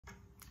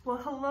Well,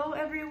 hello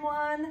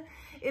everyone.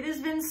 It has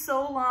been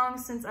so long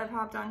since I've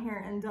hopped on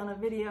here and done a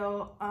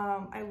video.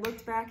 I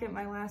looked back at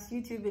my last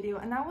YouTube video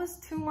and that was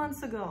 2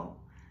 months ago.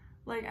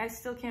 Like, I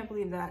still can't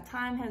believe that.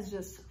 Time has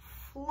just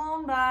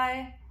flown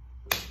by.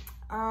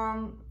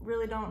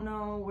 Really don't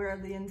know where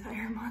the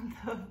entire month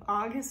of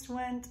August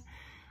went.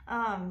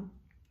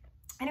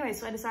 Anyway,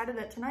 so I decided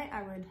that tonight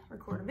I would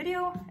record a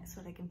video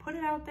so that I can put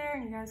it out there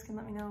and you guys can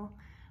let me know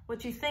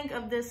what you think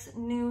of this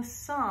new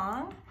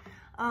song.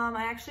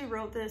 I actually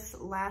wrote this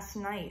last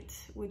night,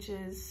 which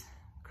is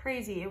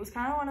crazy. It was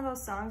kind of one of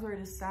those songs where I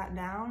just sat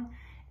down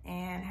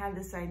and had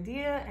this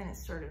idea and it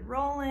started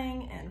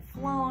rolling and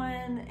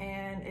flowing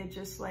and it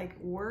just like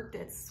worked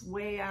its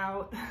way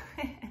out.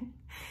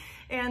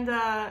 And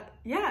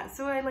yeah,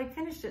 so I like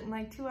finished it in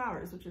like 2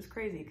 hours, which is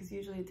crazy because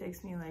usually it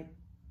takes me like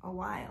a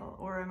while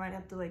or I might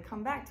have to like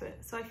come back to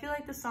it. So I feel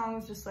like the song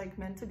was just like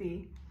meant to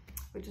be,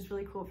 which is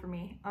really cool for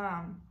me.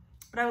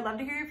 But I would love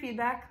to hear your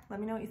feedback.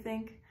 Let me know what you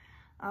think.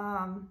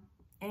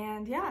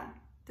 And yeah,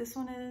 this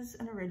one is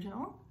an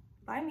original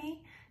by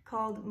me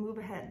called Move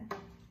Ahead.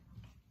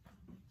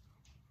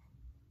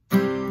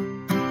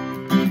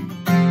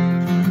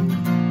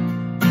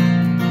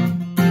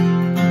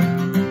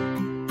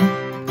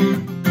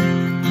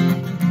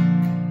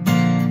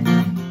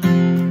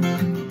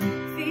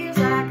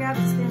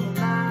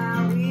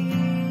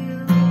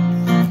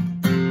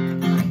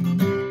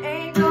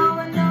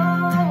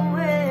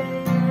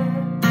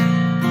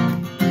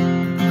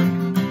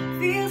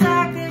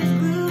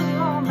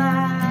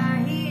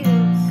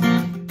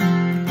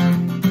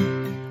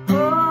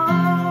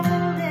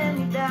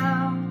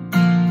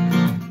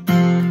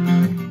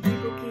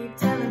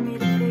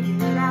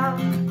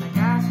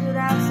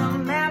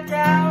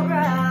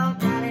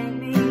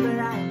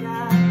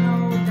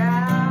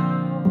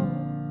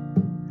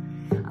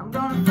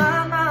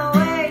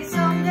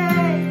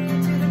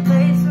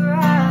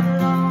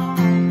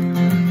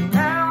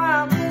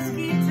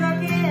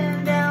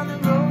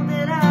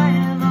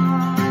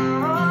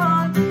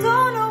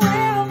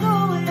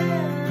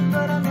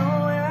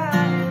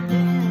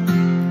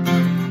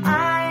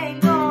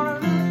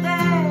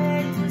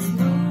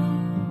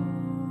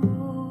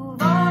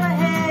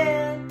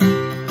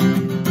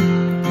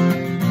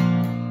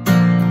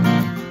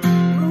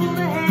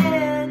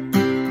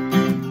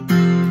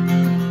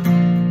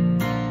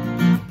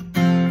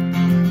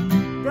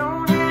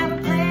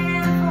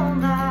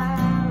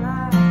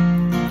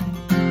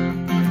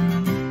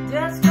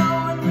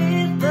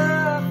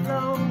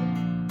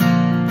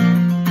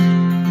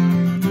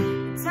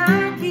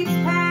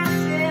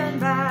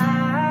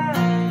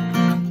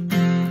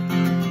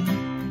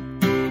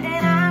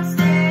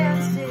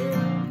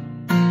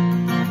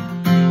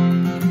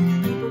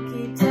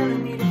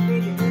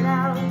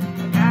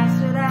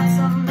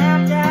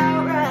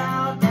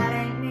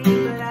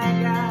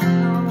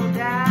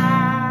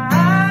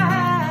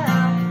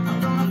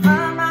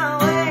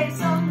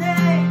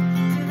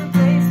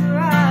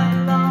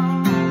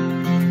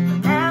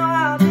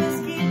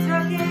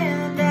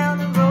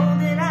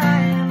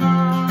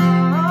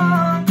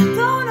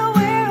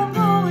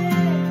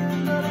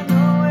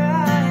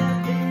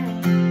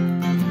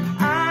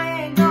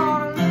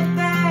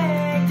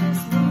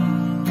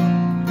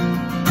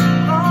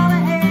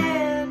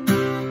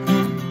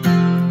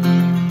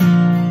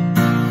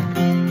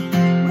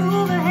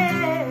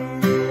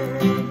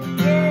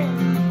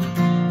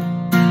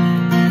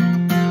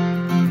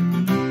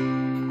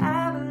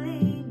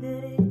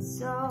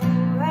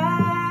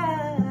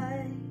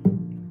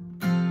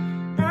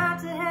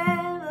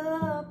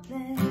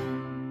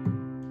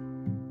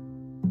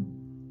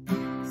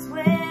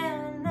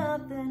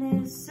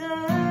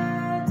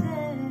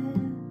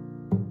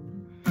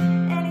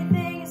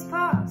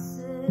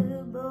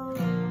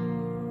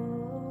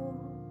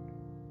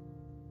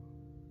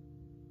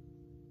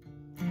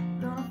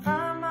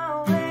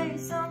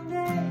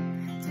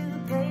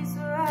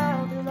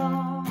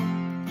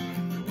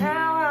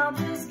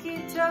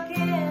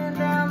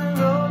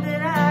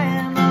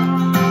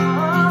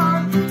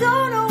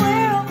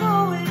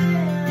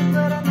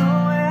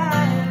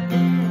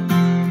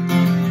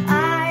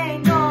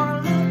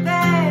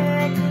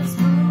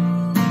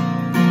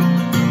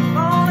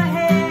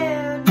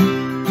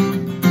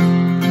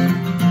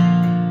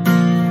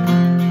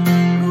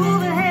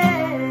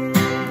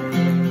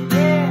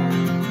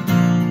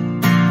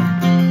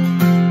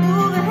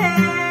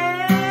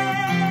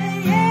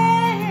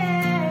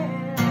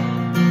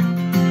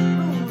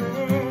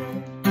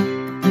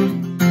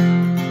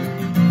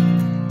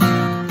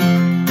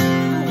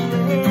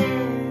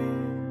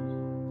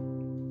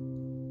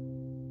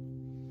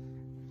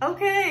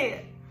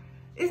 Okay,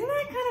 isn't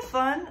that kind of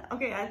fun?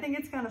 Okay, I think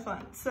it's kind of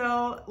fun.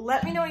 So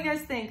let me know what you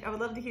guys think. I would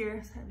love to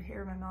hear. I have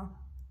hair in my mouth.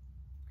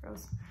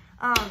 Gross.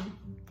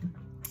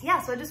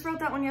 Yeah, so I just wrote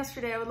that one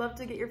yesterday. I would love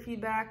to get your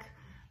feedback.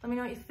 Let me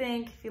know what you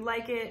think. If you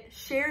like it,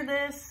 share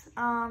this.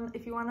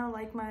 If you want to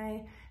like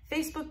my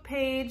Facebook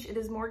page, it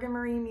is Morgan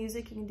Marie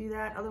Music. You can do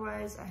that.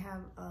 Otherwise, I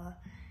have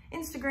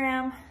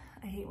Instagram.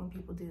 I hate when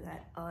people do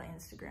that.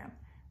 Instagram.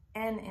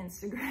 And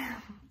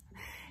Instagram.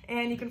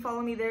 And you can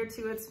follow me there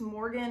too. It's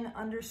Morgan_Marie,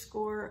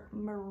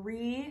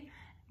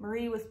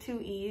 Marie with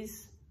 2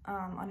 E's,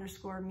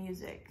 _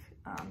 music.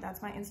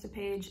 That's my Insta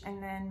page.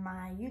 And then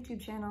my YouTube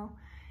channel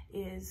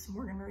is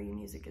Morgan Marie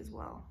Music as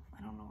well.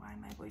 I don't know why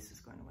my voice is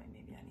going away.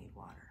 Maybe I need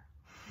water.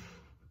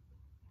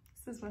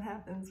 This is what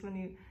happens when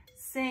you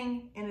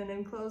sing in an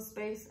enclosed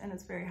space and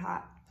it's very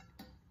hot.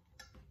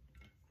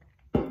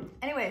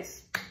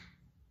 Anyways,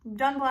 I'm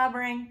done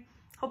blabbering.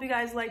 Hope you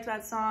guys liked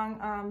that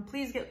song.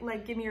 Please give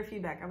me your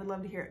feedback. I would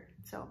love to hear it.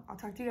 So I'll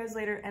talk to you guys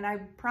later. And I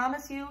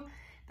promise you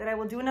that I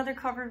will do another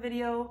cover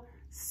video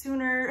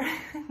sooner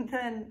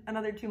than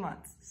another 2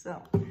 months.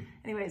 So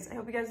anyways, I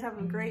hope you guys have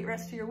a great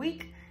rest of your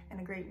week and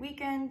a great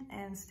weekend,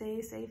 and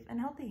stay safe and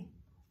healthy.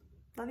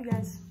 Love you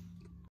guys.